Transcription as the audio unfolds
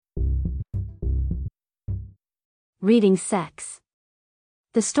Reading sex.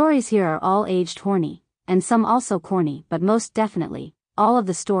 The stories here are all aged horny, and some also corny, but most definitely, all of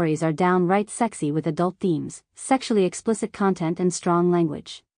the stories are downright sexy with adult themes, sexually explicit content and strong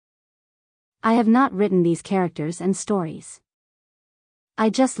language. I have not written these characters and stories. I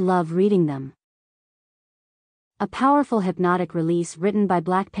just love reading them. A Powerful Hypnotic Release written by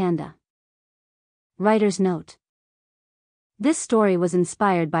BlaquePanda. Writer's note. This story was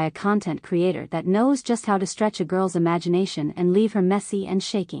inspired by a content creator that knows just how to stretch a girl's imagination and leave her messy and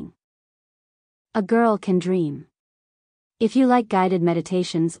shaking. A girl can dream. If you like guided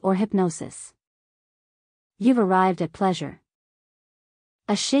meditations or hypnosis, you've arrived at pleasure.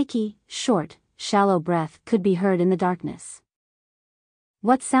 A shaky, short, shallow breath could be heard in the darkness.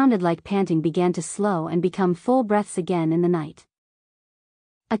 What sounded like panting began to slow and become full breaths again in the night.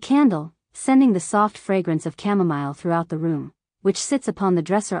 A candle, sending the soft fragrance of chamomile throughout the room, which sits upon the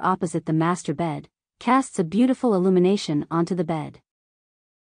dresser opposite the master bed, casts a beautiful illumination onto the bed.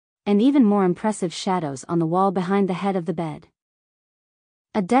 And even more impressive shadows on the wall behind the head of the bed.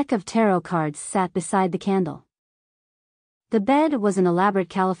 A deck of tarot cards sat beside the candle. The bed was an elaborate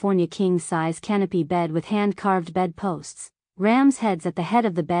California king-size canopy bed with hand-carved bed posts, ram's heads at the head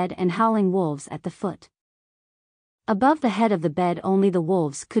of the bed and howling wolves at the foot. Above the head of the bed only the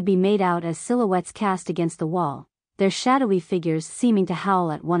wolves could be made out as silhouettes cast against the wall, their shadowy figures seeming to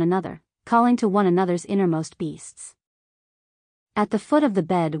howl at one another, calling to one another's innermost beasts. At the foot of the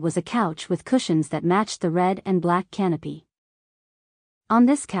bed was a couch with cushions that matched the red and black canopy. On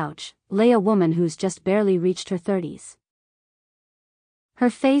this couch lay a woman who's just barely reached her 30s.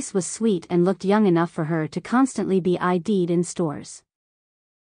 Her face was sweet and looked young enough for her to constantly be ID'd in stores.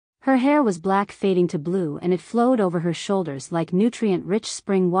 Her hair was black fading to blue and it flowed over her shoulders like nutrient-rich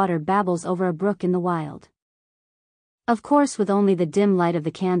spring water babbles over a brook in the wild. Of course, with only the dim light of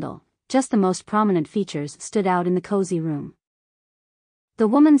the candle, just the most prominent features stood out in the cozy room. The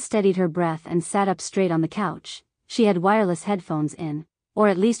woman steadied her breath and sat up straight on the couch. She had wireless headphones in, or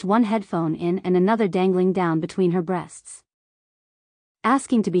at least one headphone in and another dangling down between her breasts,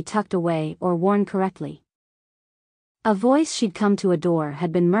 asking to be tucked away or worn correctly. A voice she'd come to adore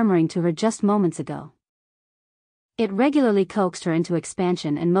had been murmuring to her just moments ago. It regularly coaxed her into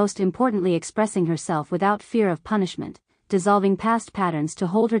expansion and most importantly expressing herself without fear of punishment, dissolving past patterns to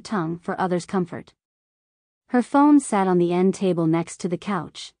hold her tongue for others' comfort. Her phone sat on the end table next to the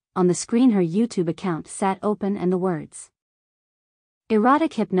couch. On the screen her YouTube account sat open and the words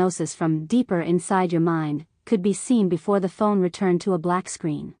 "Erotic hypnosis from deeper inside your mind" could be seen before the phone returned to a black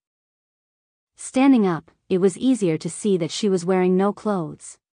screen. Standing up, it was easier to see that she was wearing no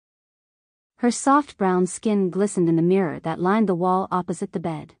clothes. Her soft brown skin glistened in the mirror that lined the wall opposite the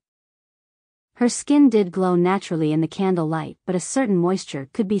bed. Her skin did glow naturally in the candle light, but a certain moisture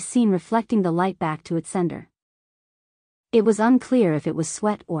could be seen reflecting the light back to its sender. It was unclear if it was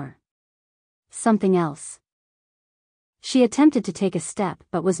sweat or something else. She attempted to take a step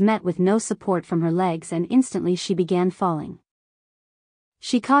but was met with no support from her legs and instantly she began falling.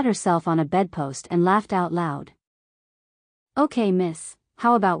 She caught herself on a bedpost and laughed out loud. "Okay, miss,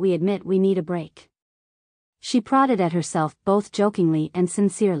 how about we admit we need a break?" She prodded at herself both jokingly and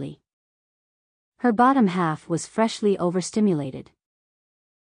sincerely. Her bottom half was freshly overstimulated.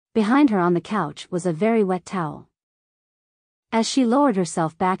 Behind her on the couch was a very wet towel. As she lowered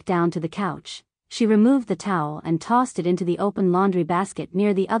herself back down to the couch, she removed the towel and tossed it into the open laundry basket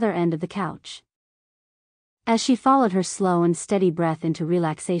near the other end of the couch. As she followed her slow and steady breath into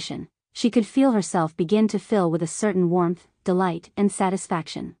relaxation, she could feel herself begin to fill with a certain warmth, delight, and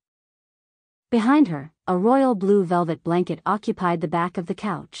satisfaction. Behind her, a royal blue velvet blanket occupied the back of the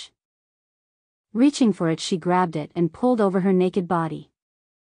couch. Reaching for it, she grabbed it and pulled over her naked body.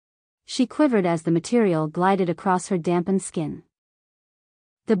 She quivered as the material glided across her dampened skin.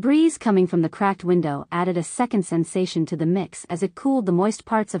 The breeze coming from the cracked window added a second sensation to the mix as it cooled the moist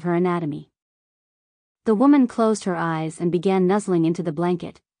parts of her anatomy. The woman closed her eyes and began nuzzling into the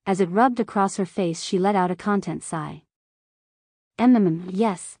blanket. As it rubbed across her face, she let out a content sigh.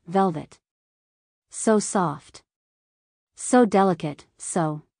 Yes, velvet. So soft. So delicate,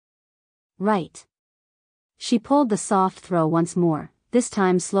 so right. She pulled the soft throw once more, this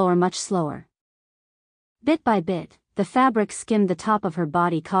time slower, much slower. Bit by bit, the fabric skimmed the top of her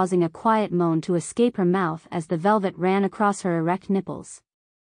body, causing a quiet moan to escape her mouth as the velvet ran across her erect nipples.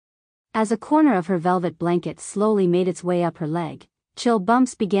 As a corner of her velvet blanket slowly made its way up her leg, chill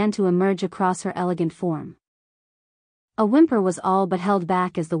bumps began to emerge across her elegant form. A whimper was all but held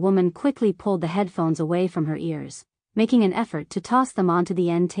back as the woman quickly pulled the headphones away from her ears, making an effort to toss them onto the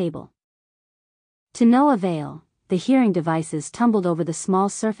end table. To no avail, the hearing devices tumbled over the small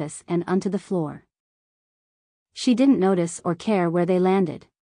surface and onto the floor. She didn't notice or care where they landed.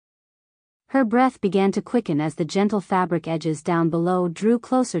 Her breath began to quicken as the gentle fabric edges down below drew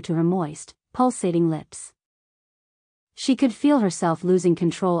closer to her moist, pulsating lips. She could feel herself losing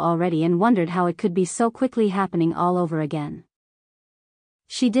control already and wondered how it could be so quickly happening all over again.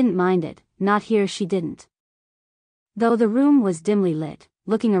 She didn't mind it, not here she didn't. Though the room was dimly lit,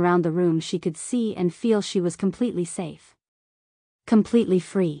 looking around the room she could see and feel she was completely safe. Completely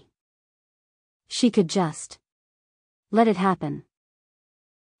free. She could just let it happen.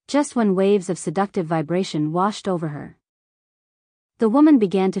 Just when waves of seductive vibration washed over her, the woman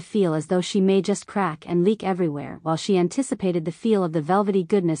began to feel as though she may just crack and leak everywhere while she anticipated the feel of the velvety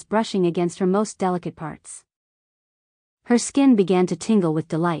goodness brushing against her most delicate parts. Her skin began to tingle with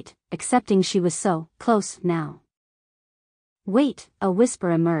delight, accepting she was so close now. "Wait," a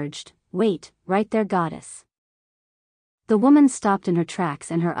whisper emerged, "wait, right there, goddess." The woman stopped in her tracks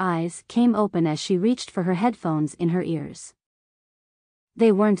and her eyes came open as she reached for her headphones in her ears.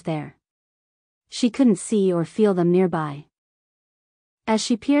 They weren't there. She couldn't see or feel them nearby. As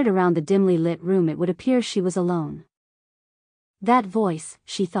she peered around the dimly lit room it would appear she was alone. That voice,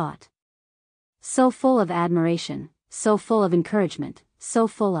 she thought. So full of admiration, so full of encouragement, so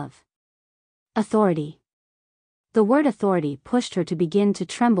full of authority. The word authority pushed her to begin to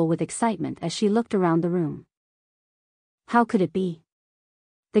tremble with excitement as she looked around the room. How could it be?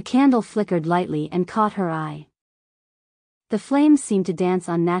 The candle flickered lightly and caught her eye. The flames seemed to dance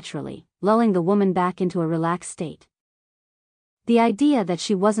unnaturally, lulling the woman back into a relaxed state. The idea that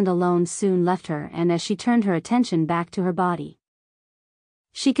she wasn't alone soon left her, and as she turned her attention back to her body,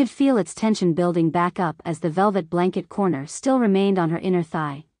 she could feel its tension building back up as the velvet blanket corner still remained on her inner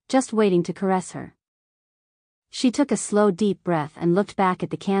thigh, just waiting to caress her. She took a slow deep breath and looked back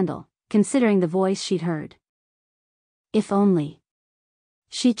at the candle, considering the voice she'd heard. If only.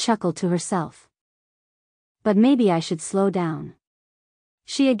 She chuckled to herself. But maybe I should slow down.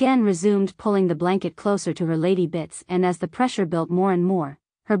 She again resumed pulling the blanket closer to her lady bits, and as the pressure built more and more,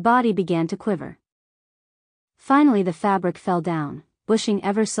 her body began to quiver. Finally the fabric fell down, bushing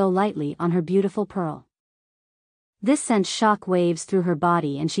ever so lightly on her beautiful pearl. This sent shock waves through her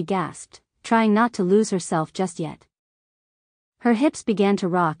body and she gasped, trying not to lose herself just yet. Her hips began to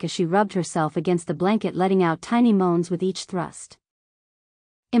rock as she rubbed herself against the blanket, letting out tiny moans with each thrust.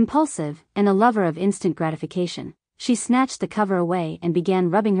 Impulsive, and a lover of instant gratification, she snatched the cover away and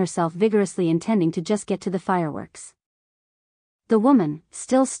began rubbing herself vigorously, intending to just get to the fireworks. The woman,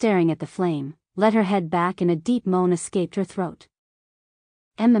 still staring at the flame, let her head back and a deep moan escaped her throat.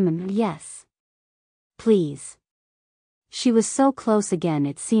 Yes. Please. She was so close again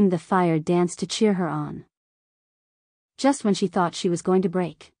it seemed the fire danced to cheer her on. Just when she thought she was going to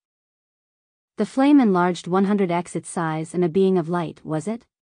break. The flame enlarged 100x its size, and a being of light, was it?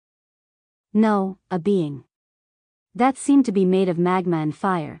 No, a being that seemed to be made of magma and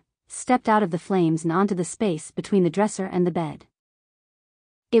fire, stepped out of the flames and onto the space between the dresser and the bed.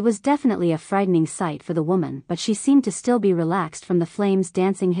 It was definitely a frightening sight for the woman, but she seemed to still be relaxed from the flames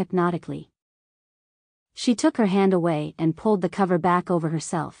dancing hypnotically. She took her hand away and pulled the cover back over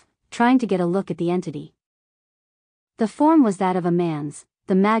herself, trying to get a look at the entity. The form was that of a man's.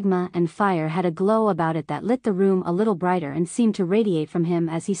 The magma and fire had a glow about it that lit the room a little brighter and seemed to radiate from him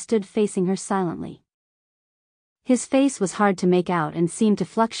as he stood facing her silently. His face was hard to make out and seemed to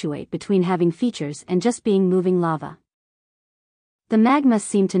fluctuate between having features and just being moving lava. The magma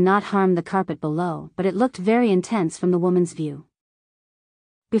seemed to not harm the carpet below, but it looked very intense from the woman's view.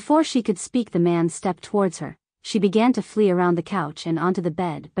 Before she could speak, the man stepped towards her. She began to flee around the couch and onto the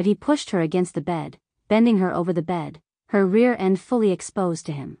bed, but he pushed her against the bed, bending her over the bed, her rear end fully exposed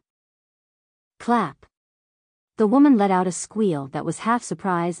to him. Clap. The woman let out a squeal that was half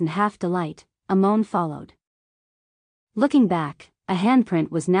surprise and half delight. A moan followed. Looking back, a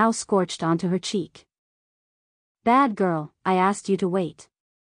handprint was now scorched onto her cheek. Bad girl, I asked you to wait.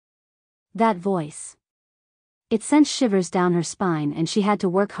 That voice. It sent shivers down her spine and she had to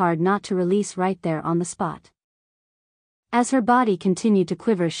work hard not to release right there on the spot. As her body continued to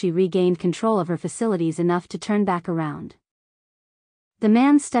quiver, she regained control of her faculties enough to turn back around. The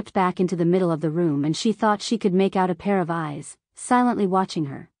man stepped back into the middle of the room and she thought she could make out a pair of eyes, silently watching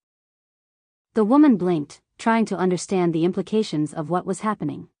her. The woman blinked, trying to understand the implications of what was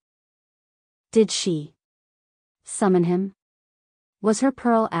happening. Did she summon him? Was her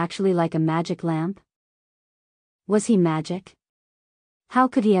pearl actually like a magic lamp? Was he magic? How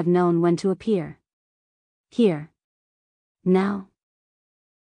could he have known when to appear? Here. Now?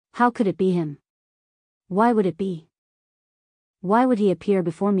 How could it be him? Why would it be? Why would he appear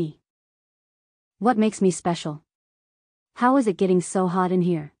before me? What makes me special? How is it getting so hot in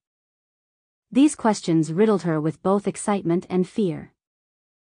here? These questions riddled her with both excitement and fear.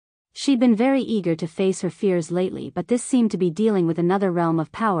 She'd been very eager to face her fears lately, but this seemed to be dealing with another realm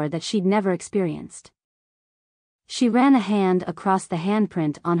of power that she'd never experienced. She ran a hand across the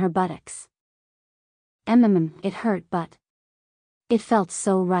handprint on her buttocks. It hurt, but it felt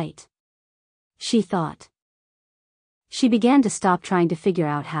so right, she thought. She began to stop trying to figure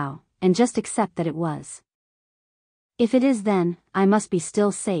out how, and just accept that it was. If it is, then I must be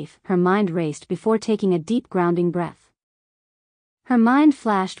still safe, her mind raced before taking a deep grounding breath. Her mind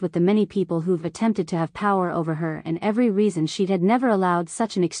flashed with the many people who've attempted to have power over her and every reason she'd had never allowed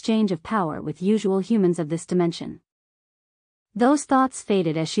such an exchange of power with usual humans of this dimension. Those thoughts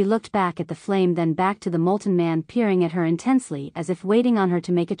faded as she looked back at the flame, then back to the molten man peering at her intensely as if waiting on her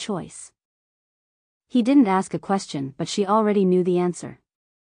to make a choice. He didn't ask a question, but she already knew the answer.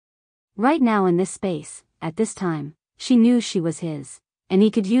 Right now in this space, at this time, she knew she was his, and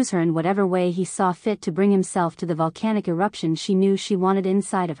he could use her in whatever way he saw fit to bring himself to the volcanic eruption she knew she wanted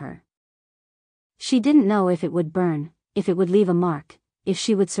inside of her. She didn't know if it would burn, if it would leave a mark, if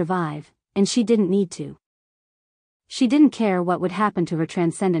she would survive, and she didn't need to. She didn't care what would happen to her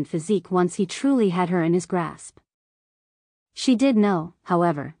transcendent physique once he truly had her in his grasp. She did know,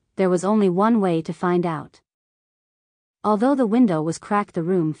 however, there was only one way to find out. Although the window was cracked, the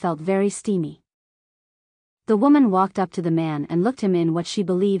room felt very steamy. The woman walked up to the man and looked him in what she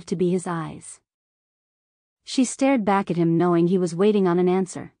believed to be his eyes. She stared back at him, knowing he was waiting on an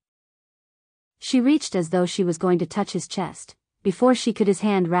answer. She reached as though she was going to touch his chest, before she could, his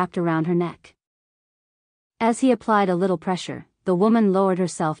hand wrapped around her neck. As he applied a little pressure, the woman lowered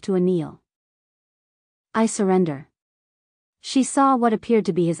herself to a kneel. I surrender. She saw what appeared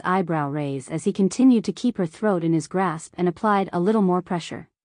to be his eyebrow raise as he continued to keep her throat in his grasp and applied a little more pressure.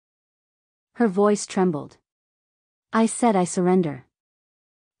 Her voice trembled. I said I surrender.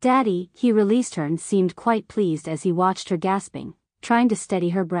 Daddy, he released her and seemed quite pleased as he watched her gasping, trying to steady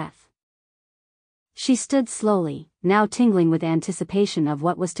her breath. She stood slowly, now tingling with anticipation of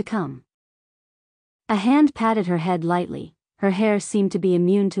what was to come. A hand patted her head lightly, her hair seemed to be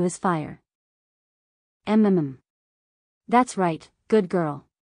immune to his fire. That's right, good girl.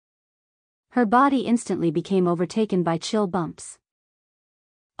 Her body instantly became overtaken by chill bumps.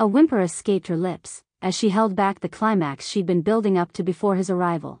 A whimper escaped her lips, as she held back the climax she'd been building up to before his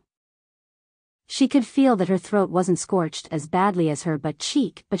arrival. She could feel that her throat wasn't scorched as badly as her butt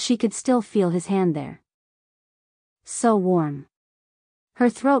cheek, but she could still feel his hand there. So warm. Her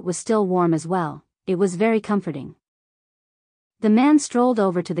throat was still warm as well. It was very comforting. The man strolled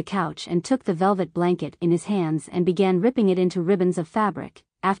over to the couch and took the velvet blanket in his hands and began ripping it into ribbons of fabric,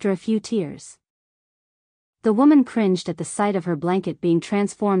 after a few tears. The woman cringed at the sight of her blanket being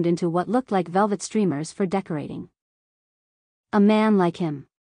transformed into what looked like velvet streamers for decorating. A man like him.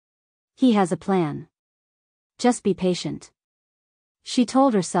 He has a plan. Just be patient, she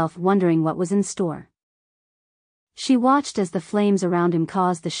told herself, wondering what was in store. She watched as the flames around him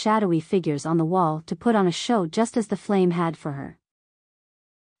caused the shadowy figures on the wall to put on a show just as the flame had for her.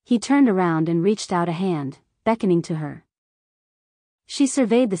 He turned around and reached out a hand, beckoning to her. She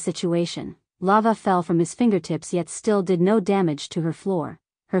surveyed the situation. Lava fell from his fingertips yet still did no damage to her floor,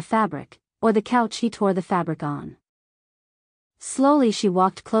 her fabric, or the couch he tore the fabric on. Slowly she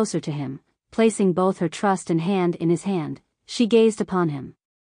walked closer to him, placing both her trust and hand in his hand. She gazed upon him.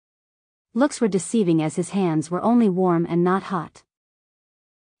 Looks were deceiving as his hands were only warm and not hot.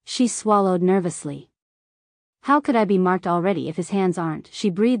 She swallowed nervously. How could I be marked already if his hands aren't? She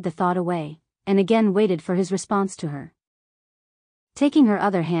breathed the thought away, and again waited for his response to her. Taking her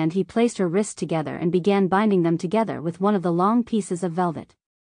other hand, he placed her wrists together and began binding them together with one of the long pieces of velvet.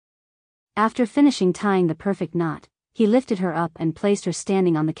 After finishing tying the perfect knot, he lifted her up and placed her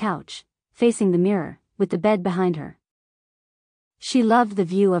standing on the couch, facing the mirror, with the bed behind her. She loved the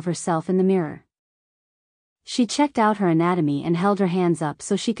view of herself in the mirror. She checked out her anatomy and held her hands up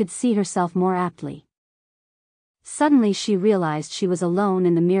so she could see herself more aptly. Suddenly she realized she was alone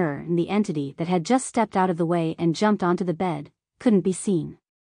in the mirror, and the entity that had just stepped out of the way and jumped onto the bed couldn't be seen.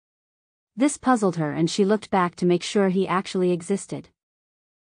 This puzzled her, and she looked back to make sure he actually existed.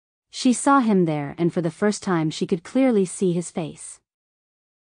 She saw him there, and for the first time she could clearly see his face.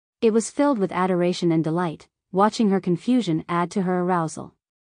 It was filled with adoration and delight, watching her confusion add to her arousal.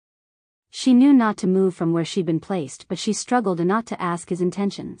 She knew not to move from where she'd been placed, but she struggled not to ask his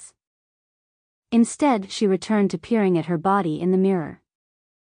intentions. Instead, she returned to peering at her body in the mirror.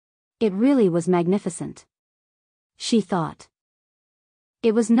 It really was magnificent, she thought.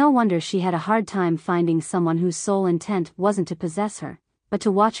 It was no wonder she had a hard time finding someone whose sole intent wasn't to possess her, but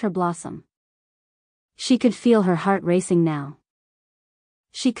to watch her blossom. She could feel her heart racing now.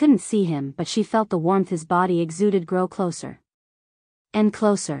 She couldn't see him, but she felt the warmth his body exuded grow closer and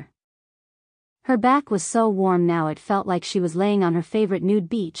closer. Her back was so warm now it felt like she was laying on her favorite nude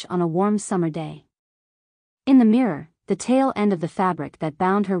beach on a warm summer day. In the mirror, the tail end of the fabric that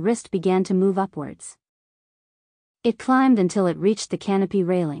bound her wrist began to move upwards. It climbed until it reached the canopy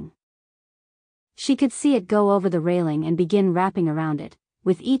railing. She could see it go over the railing and begin wrapping around it.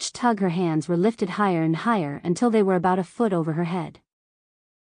 With each tug her hands were lifted higher and higher until they were about a foot over her head.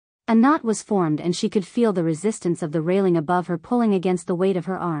 A knot was formed and she could feel the resistance of the railing above her pulling against the weight of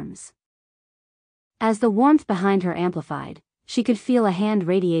her arms. As the warmth behind her amplified, she could feel a hand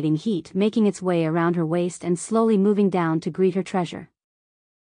radiating heat making its way around her waist and slowly moving down to greet her treasure.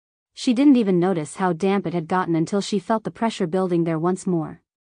 She didn't even notice how damp it had gotten until she felt the pressure building there once more.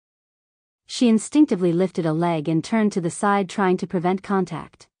 She instinctively lifted a leg and turned to the side trying to prevent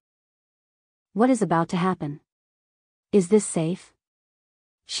contact. What is about to happen? Is this safe?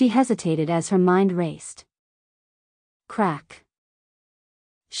 She hesitated as her mind raced. Crack.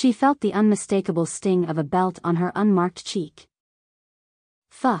 She felt the unmistakable sting of a belt on her unmarked cheek.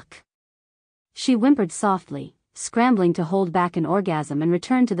 Fuck. She whimpered softly, scrambling to hold back an orgasm and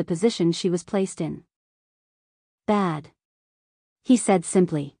return to the position she was placed in. Bad. He said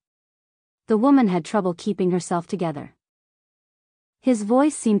simply. The woman had trouble keeping herself together. His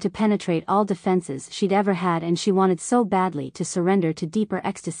voice seemed to penetrate all defenses she'd ever had, and she wanted so badly to surrender to deeper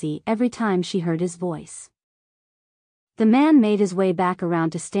ecstasy every time she heard his voice. The man made his way back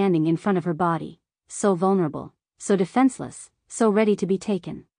around to standing in front of her body, so vulnerable, so defenseless, so ready to be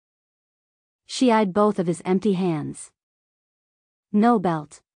taken. She eyed both of his empty hands. No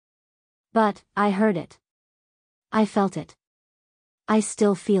belt. But, I heard it. I felt it. I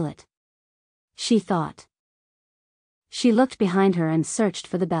still feel it. She thought. She looked behind her and searched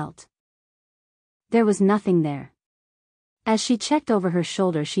for the belt. There was nothing there. As she checked over her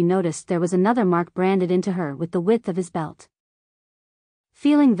shoulder, she noticed there was another mark branded into her with the width of his belt.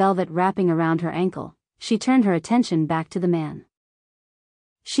 Feeling velvet wrapping around her ankle, she turned her attention back to the man.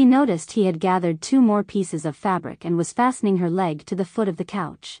 She noticed he had gathered 2 more pieces of fabric and was fastening her leg to the foot of the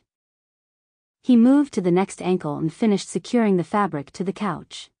couch. He moved to the next ankle and finished securing the fabric to the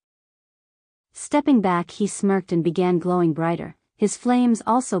couch. Stepping back, he smirked and began glowing brighter. His flames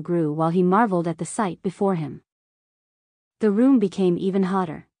also grew while he marveled at the sight before him. The room became even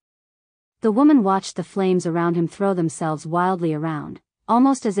hotter. The woman watched the flames around him throw themselves wildly around,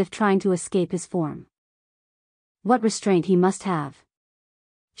 almost as if trying to escape his form. What restraint he must have,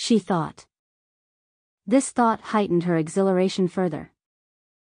 she thought. This thought heightened her exhilaration further.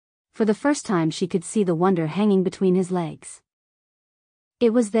 For the first time she could see the wonder hanging between his legs.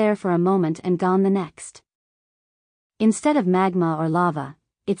 It was there for a moment and gone the next. Instead of magma or lava,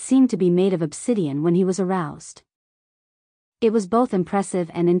 it seemed to be made of obsidian when he was aroused. It was both impressive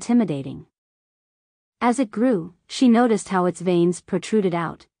and intimidating. As it grew, she noticed how its veins protruded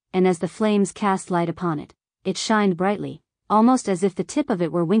out, and as the flames cast light upon it, it shined brightly, almost as if the tip of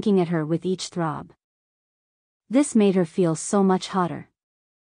it were winking at her with each throb. This made her feel so much hotter.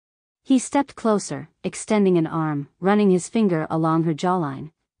 He stepped closer, extending an arm, running his finger along her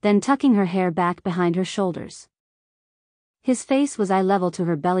jawline, then tucking her hair back behind her shoulders. His face was eye level to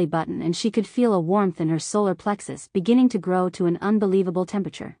her belly button, and she could feel a warmth in her solar plexus beginning to grow to an unbelievable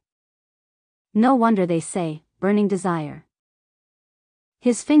temperature. No wonder they say, burning desire.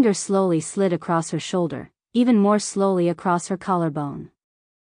 His finger slowly slid across her shoulder, even more slowly across her collarbone.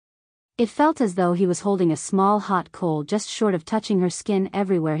 It felt as though he was holding a small hot coal just short of touching her skin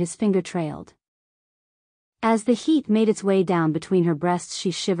everywhere his finger trailed. As the heat made its way down between her breasts,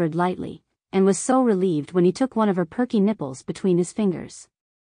 she shivered lightly, and was so relieved when he took one of her perky nipples between his fingers.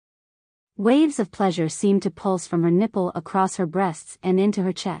 Waves of pleasure seemed to pulse from her nipple across her breasts and into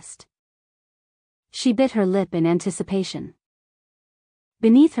her chest. She bit her lip in anticipation.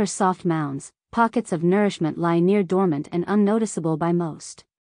 Beneath her soft mounds, pockets of nourishment lie near dormant and unnoticeable by most.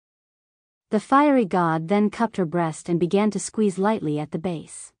 The fiery god then cupped her breast and began to squeeze lightly at the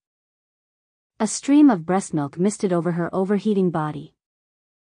base. A stream of breast milk misted over her overheating body.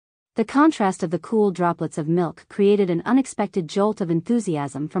 The contrast of the cool droplets of milk created an unexpected jolt of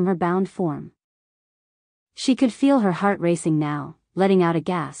enthusiasm from her bound form. She could feel her heart racing now, letting out a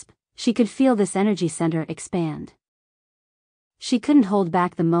gasp. She could feel this energy center expand. She couldn't hold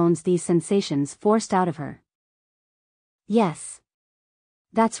back the moans these sensations forced out of her. Yes.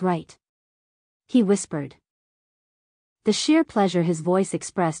 That's right, he whispered. The sheer pleasure his voice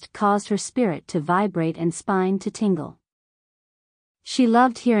expressed caused her spirit to vibrate and spine to tingle. She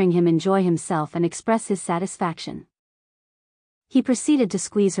loved hearing him enjoy himself and express his satisfaction. He proceeded to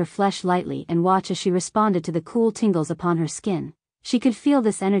squeeze her flesh lightly and watch as she responded to the cool tingles upon her skin, She could feel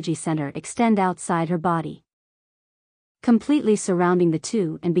this energy center extend outside her body, completely surrounding the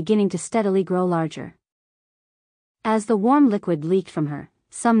two and beginning to steadily grow larger. As the warm liquid leaked from her,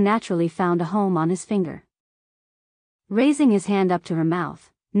 some naturally found a home on his finger. Raising his hand up to her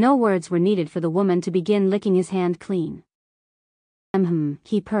mouth, no words were needed for the woman to begin licking his hand clean.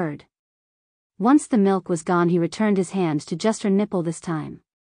 He purred. Once the milk was gone, he returned his hand to just her nipple this time.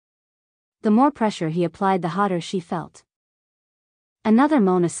 The more pressure he applied, the hotter she felt. Another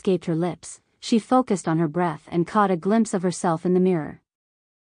moan escaped her lips. She focused on her breath and caught a glimpse of herself in the mirror.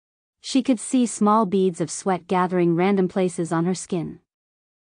 She could see small beads of sweat gathering random places on her skin.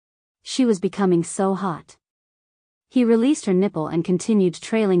 She was becoming so hot. He released her nipple and continued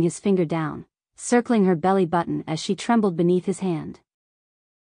trailing his finger down, circling her belly button as she trembled beneath his hand.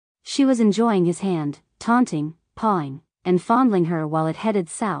 She was enjoying his hand, taunting, pawing, and fondling her while it headed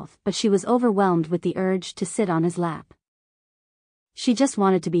south, but she was overwhelmed with the urge to sit on his lap. She just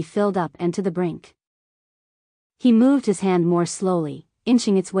wanted to be filled up and to the brink. He moved his hand more slowly,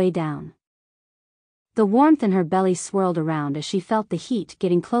 inching its way down. The warmth in her belly swirled around as she felt the heat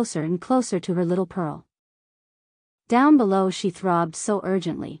getting closer and closer to her little pearl. Down below she throbbed so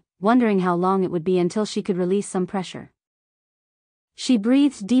urgently, wondering how long it would be until she could release some pressure. She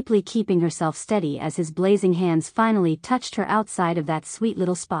breathed deeply, keeping herself steady as his blazing hands finally touched her outside of that sweet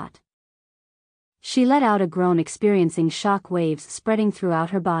little spot. She let out a groan, experiencing shock waves spreading throughout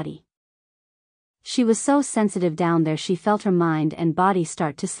her body. She was so sensitive down there, she felt her mind and body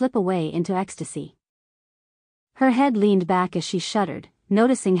start to slip away into ecstasy. Her head leaned back as she shuddered,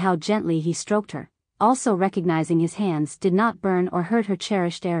 noticing how gently he stroked her, also recognizing his hands did not burn or hurt her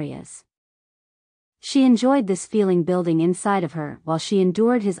cherished areas. She enjoyed this feeling building inside of her while she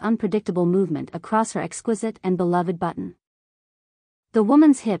endured his unpredictable movement across her exquisite and beloved button. The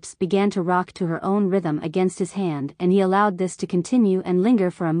woman's hips began to rock to her own rhythm against his hand, and he allowed this to continue and linger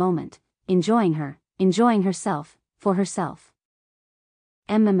for a moment, enjoying her, enjoying herself, for herself.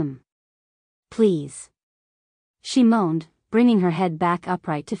 Please. She moaned, bringing her head back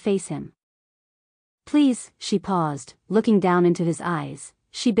upright to face him. Please, she paused, looking down into his eyes.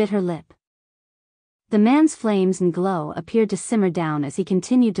 She bit her lip. The man's flames and glow appeared to simmer down as he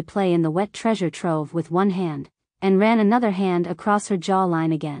continued to play in the wet treasure trove with one hand, and ran another hand across her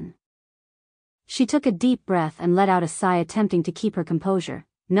jawline again. She took a deep breath and let out a sigh, attempting to keep her composure,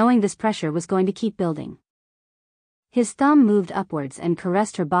 knowing this pressure was going to keep building. His thumb moved upwards and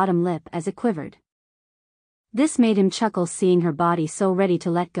caressed her bottom lip as it quivered. This made him chuckle, seeing her body so ready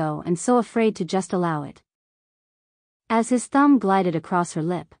to let go and so afraid to just allow it. As his thumb glided across her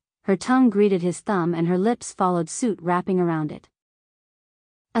lip, her tongue greeted his thumb and her lips followed suit, wrapping around it.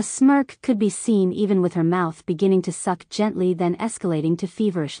 A smirk could be seen even with her mouth beginning to suck gently, then escalating to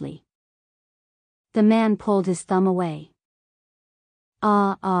feverishly. The man pulled his thumb away.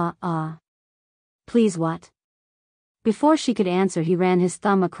 Please, what? Before she could answer, he ran his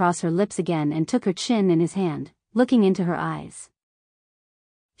thumb across her lips again and took her chin in his hand, looking into her eyes.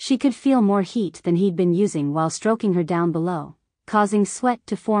 She could feel more heat than he'd been using while stroking her down below, causing sweat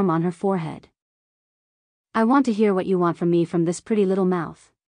to form on her forehead. I want to hear what you want from me from this pretty little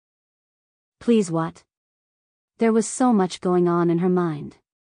mouth. Please, what? There was so much going on in her mind.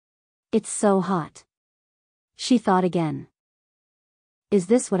 It's so hot. She thought again. Is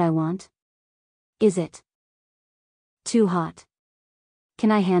this what I want? Is it too hot? Can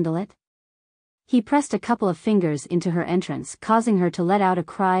I handle it? He pressed a couple of fingers into her entrance, causing her to let out a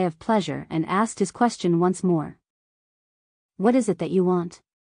cry of pleasure, and asked his question once more. What is it that you want?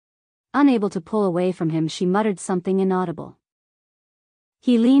 Unable to pull away from him, she muttered something inaudible.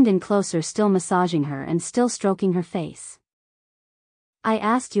 He leaned in closer, still massaging her and still stroking her face. I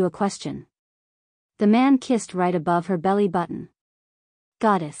asked you a question. The man kissed right above her belly button.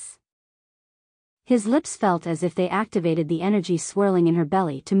 Goddess. His lips felt as if they activated the energy swirling in her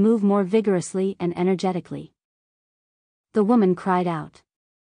belly to move more vigorously and energetically. The woman cried out.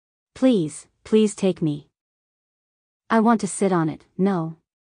 Please, please take me. I want to sit on it. No.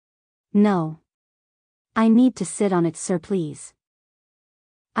 No. I need to sit on it, sir, please.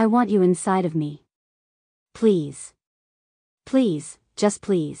 I want you inside of me. Please. Please, just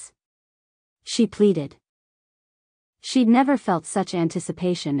please. She pleaded. She'd never felt such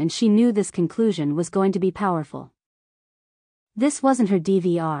anticipation, and she knew this conclusion was going to be powerful. This wasn't her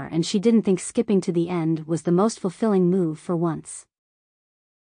DVR, and she didn't think skipping to the end was the most fulfilling move for once.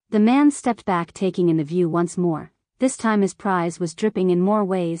 The man stepped back, taking in the view once more. This time his prize was dripping in more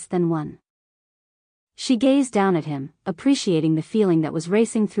ways than one. She gazed down at him, appreciating the feeling that was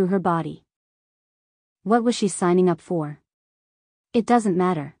racing through her body. What was she signing up for? It doesn't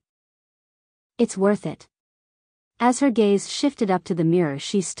matter. It's worth it. As her gaze shifted up to the mirror,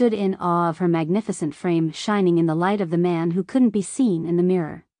 she stood in awe of her magnificent frame shining in the light of the man who couldn't be seen in the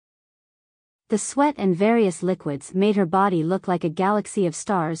mirror. The sweat and various liquids made her body look like a galaxy of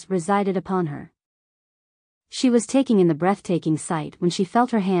stars resided upon her. She was taking in the breathtaking sight when she felt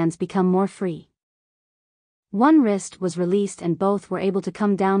her hands become more free. One wrist was released and both were able to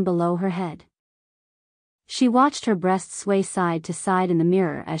come down below her head. She watched her breasts sway side to side in the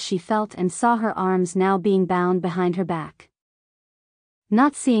mirror as she felt and saw her arms now being bound behind her back.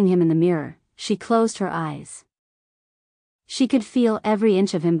 Not seeing him in the mirror, she closed her eyes. She could feel every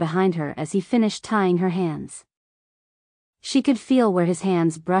inch of him behind her as he finished tying her hands. She could feel where his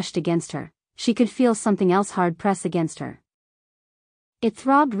hands brushed against her. She could feel something else hard press against her. It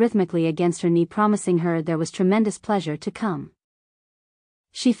throbbed rhythmically against her knee, promising her there was tremendous pleasure to come.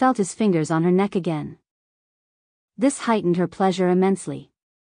 She felt his fingers on her neck again. This heightened her pleasure immensely.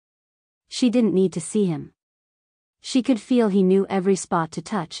 She didn't need to see him. She could feel he knew every spot to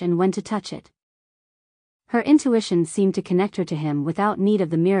touch and when to touch it. Her intuition seemed to connect her to him without need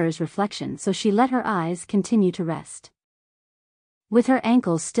of the mirror's reflection, so she let her eyes continue to rest. With her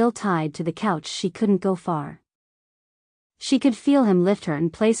ankles still tied to the couch, she couldn't go far. She could feel him lift her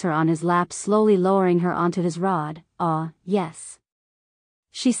and place her on his lap, slowly lowering her onto his rod. Ah, yes.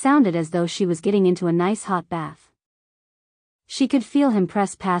 She sounded as though she was getting into a nice hot bath. She could feel him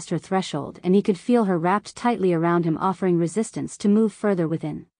press past her threshold, and he could feel her wrapped tightly around him, offering resistance to move further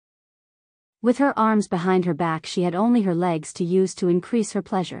within. With her arms behind her back, she had only her legs to use to increase her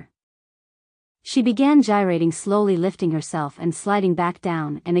pleasure. She began gyrating, slowly lifting herself and sliding back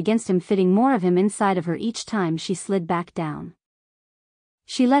down and against him, fitting more of him inside of her each time she slid back down.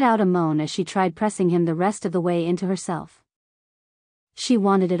 She let out a moan as she tried pressing him the rest of the way into herself. She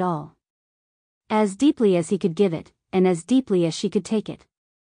wanted it all. As deeply as he could give it, and as deeply as she could take it.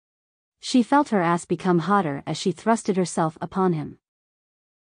 She felt her ass become hotter as she thrusted herself upon him.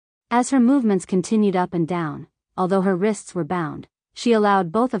 As her movements continued up and down, although her wrists were bound, she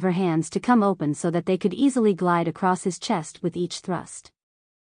allowed both of her hands to come open so that they could easily glide across his chest with each thrust.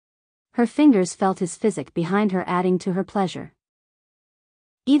 Her fingers felt his physique behind her, adding to her pleasure.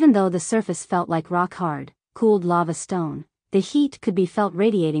 Even though the surface felt like rock hard, cooled lava stone, the heat could be felt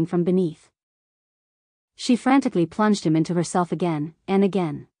radiating from beneath. She frantically plunged him into herself again and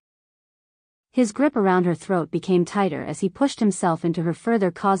again. His grip around her throat became tighter as he pushed himself into her further,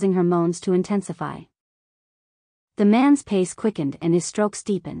 causing her moans to intensify. The man's pace quickened and his strokes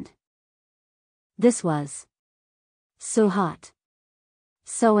deepened. This was so hot.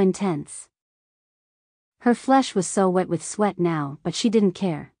 So intense. Her flesh was so wet with sweat now, but she didn't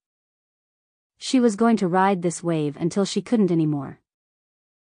care. She was going to ride this wave until she couldn't anymore.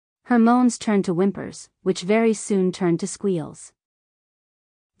 Her moans turned to whimpers, which very soon turned to squeals.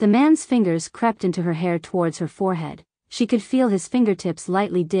 The man's fingers crept into her hair towards her forehead. She could feel his fingertips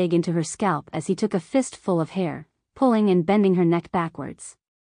lightly dig into her scalp as he took a fistful of hair, pulling and bending her neck backwards.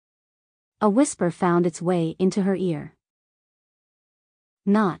 A whisper found its way into her ear.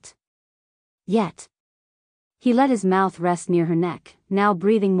 Not yet. He let his mouth rest near her neck, now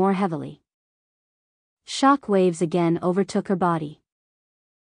breathing more heavily. Shock waves again overtook her body.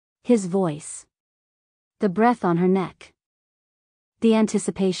 His voice. The breath on her neck. The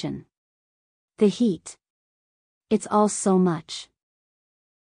anticipation. The heat. It's all so much.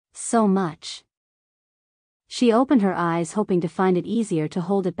 So much. She opened her eyes, hoping to find it easier to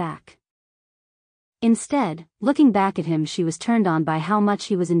hold it back. Instead, looking back at him, she was turned on by how much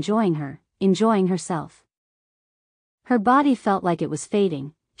he was enjoying her, enjoying herself. Her body felt like it was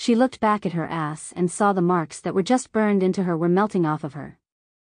fading. She looked back at her ass and saw the marks that were just burned into her were melting off of her.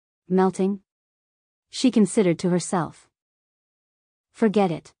 Melting? She considered to herself.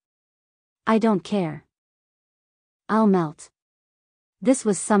 Forget it. I don't care. I'll melt. This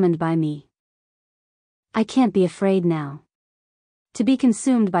was summoned by me. I can't be afraid now. To be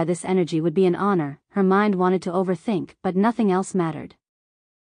consumed by this energy would be an honor. Her mind wanted to overthink, but nothing else mattered.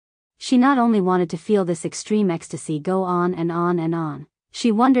 She not only wanted to feel this extreme ecstasy go on and on and on,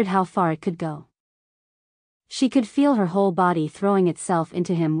 she wondered how far it could go. She could feel her whole body throwing itself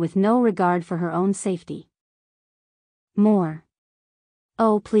into him with no regard for her own safety. More.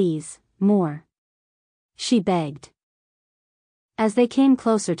 Oh please, more. She begged. As they came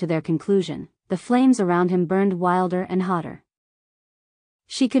closer to their conclusion, the flames around him burned wilder and hotter.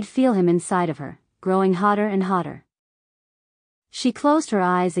 She could feel him inside of her, growing hotter and hotter. She closed her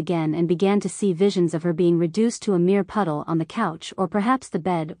eyes again and began to see visions of her being reduced to a mere puddle on the couch or perhaps the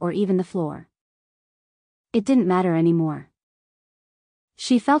bed or even the floor. It didn't matter anymore.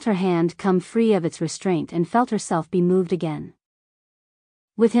 She felt her hand come free of its restraint and felt herself be moved again.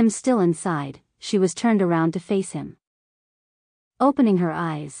 With him still inside, she was turned around to face him. Opening her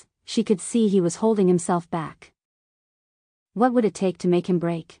eyes, she could see he was holding himself back. What would it take to make him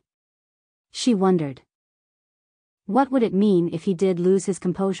break? She wondered. What would it mean if he did lose his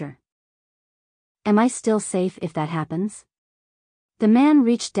composure? Am I still safe if that happens? The man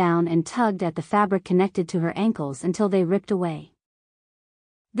reached down and tugged at the fabric connected to her ankles until they ripped away.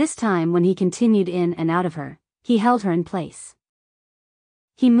 This time when he continued in and out of her, he held her in place.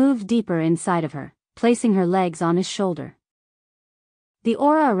 He moved deeper inside of her, placing her legs on his shoulder. The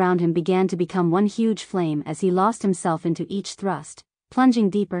aura around him began to become one huge flame as he lost himself into each thrust, plunging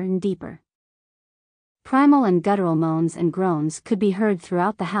deeper and deeper. Primal and guttural moans and groans could be heard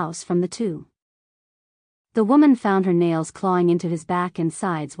throughout the house from the two. The woman found her nails clawing into his back and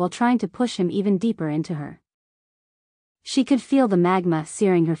sides while trying to push him even deeper into her. She could feel the magma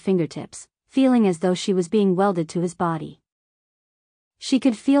searing her fingertips, feeling as though she was being welded to his body. She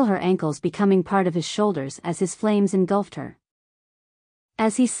could feel her ankles becoming part of his shoulders as his flames engulfed her.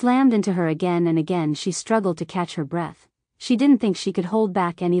 As he slammed into her again and again, she struggled to catch her breath. She didn't think she could hold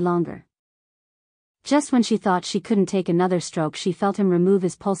back any longer. Just when she thought she couldn't take another stroke, she felt him remove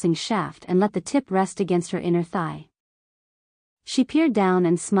his pulsing shaft and let the tip rest against her inner thigh. She peered down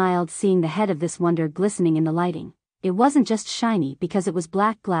and smiled, seeing the head of this wonder glistening in the lighting. It wasn't just shiny because it was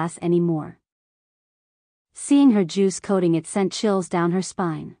black glass anymore. Seeing her juice coating it sent chills down her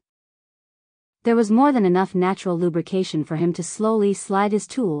spine. There was more than enough natural lubrication for him to slowly slide his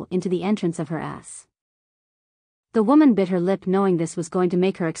tool into the entrance of her ass. The woman bit her lip, knowing this was going to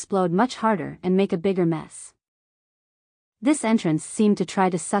make her explode much harder and make a bigger mess. This entrance seemed to try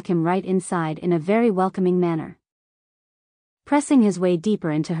to suck him right inside in a very welcoming manner. Pressing his way deeper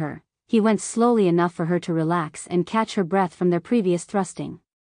into her, he went slowly enough for her to relax and catch her breath from their previous thrusting.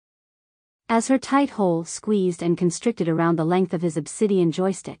 As her tight hole squeezed and constricted around the length of his obsidian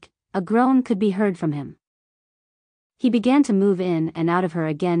joystick, a groan could be heard from him. He began to move in and out of her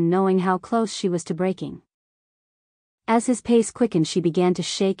again, knowing how close she was to breaking. As his pace quickened, she began to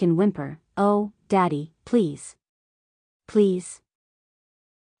shake and whimper, "Oh, Daddy, please. Please.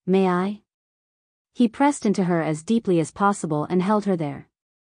 May I?" He pressed into her as deeply as possible and held her there.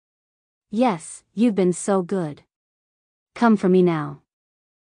 "Yes, you've been so good. Come for me now."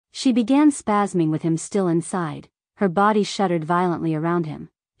 She began spasming with him still inside, her body shuddered violently around him.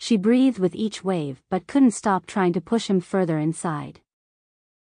 She breathed with each wave but couldn't stop trying to push him further inside.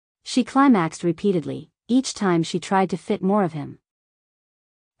 She climaxed repeatedly, each time she tried to fit more of him.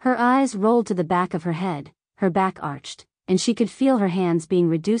 Her eyes rolled to the back of her head, her back arched, and she could feel her hands being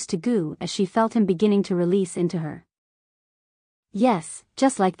reduced to goo as she felt him beginning to release into her. "Yes,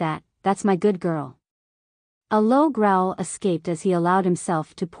 just like that, that's my good girl." A low growl escaped as he allowed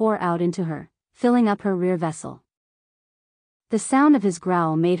himself to pour out into her, filling up her rear vessel. The sound of his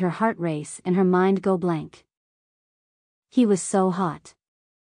growl made her heart race and her mind go blank. He was so hot.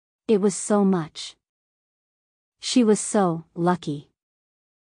 It was so much. She was so lucky.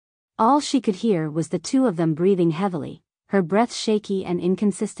 All she could hear was the two of them breathing heavily, her breath shaky and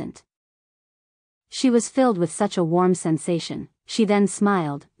inconsistent. She was filled with such a warm sensation. She then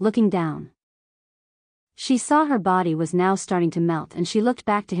smiled, looking down. She saw her body was now starting to melt, and she looked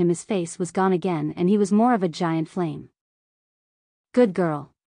back to him. His face was gone again and he was more of a giant flame. "Good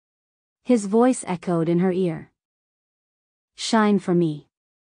girl." His voice echoed in her ear. "Shine for me."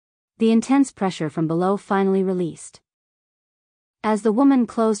 The intense pressure from below finally released. As the woman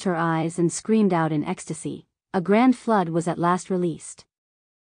closed her eyes and screamed out in ecstasy, a grand flood was at last released.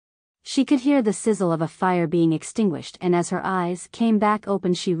 She could hear the sizzle of a fire being extinguished, and as her eyes came back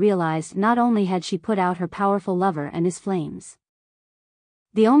open she realized not only had she put out her powerful lover and his flames.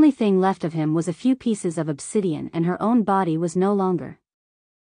 The only thing left of him was a few pieces of obsidian, and her own body was no longer.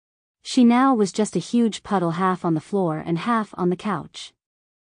 She now was just a huge puddle, half on the floor and half on the couch.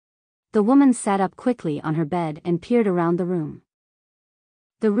 The woman sat up quickly on her bed and peered around the room.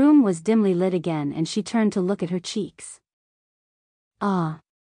 The room was dimly lit again and she turned to look at her cheeks. Ah.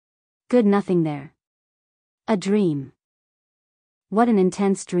 Good, nothing there. A dream. What an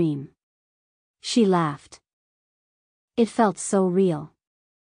intense dream. She laughed. It felt so real.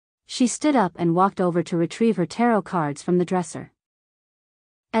 She stood up and walked over to retrieve her tarot cards from the dresser.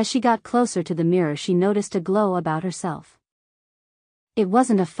 As she got closer to the mirror, she noticed a glow about herself. It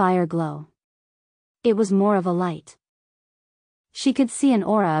wasn't a fire glow. It was more of a light. She could see an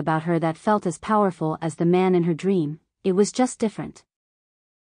aura about her that felt as powerful as the man in her dream. It was just different.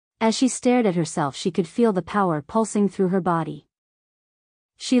 As she stared at herself, she could feel the power pulsing through her body.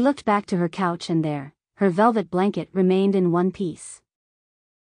 She looked back to her couch, and there, her velvet blanket remained in one piece.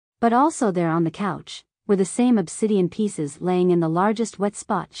 But also there on the couch, were the same obsidian pieces laying in the largest wet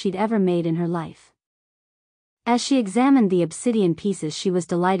spot she'd ever made in her life. As she examined the obsidian pieces, she was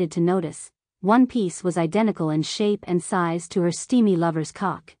delighted to notice, one piece was identical in shape and size to her steamy lover's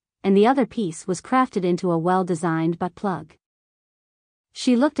cock, and the other piece was crafted into a well-designed butt plug.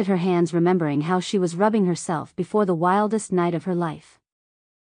 She looked at her hands, remembering how she was rubbing herself before the wildest night of her life.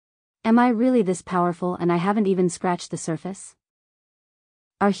 Am I really this powerful and I haven't even scratched the surface?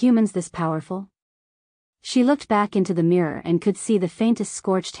 Are humans this powerful? She looked back into the mirror and could see the faintest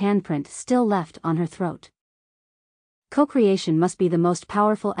scorched handprint still left on her throat. Co-creation must be the most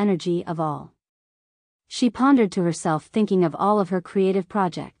powerful energy of all. She pondered to herself, thinking of all of her creative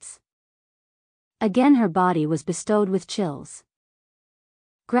projects. Again her body was bestowed with chills.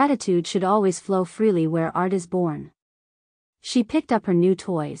 Gratitude should always flow freely where art is born. She picked up her new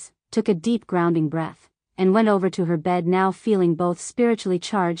toys, took a deep grounding breath, and went over to her bed, now feeling both spiritually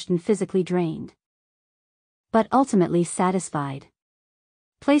charged and physically drained, but ultimately satisfied.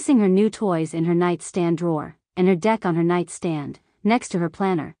 Placing her new toys in her nightstand drawer, and her deck on her nightstand, next to her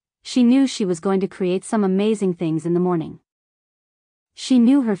planner, she knew she was going to create some amazing things in the morning. She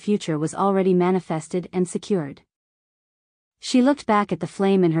knew her future was already manifested and secured. She looked back at the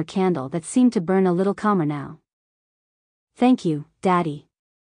flame in her candle that seemed to burn a little calmer now. Thank you, Daddy.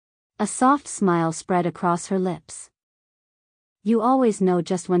 A soft smile spread across her lips. You always know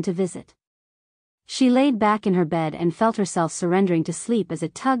just when to visit. She laid back in her bed and felt herself surrendering to sleep as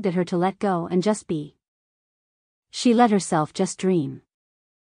it tugged at her to let go and just be. She let herself just dream.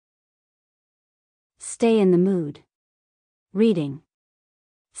 Stay in the mood. Reading.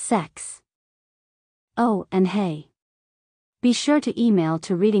 Sex. Oh, and hey. Be sure to email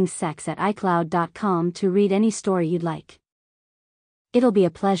to readingsex@icloud.com to read any story you'd like. It'll be a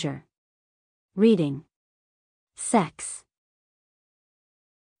pleasure. Reading. Sex.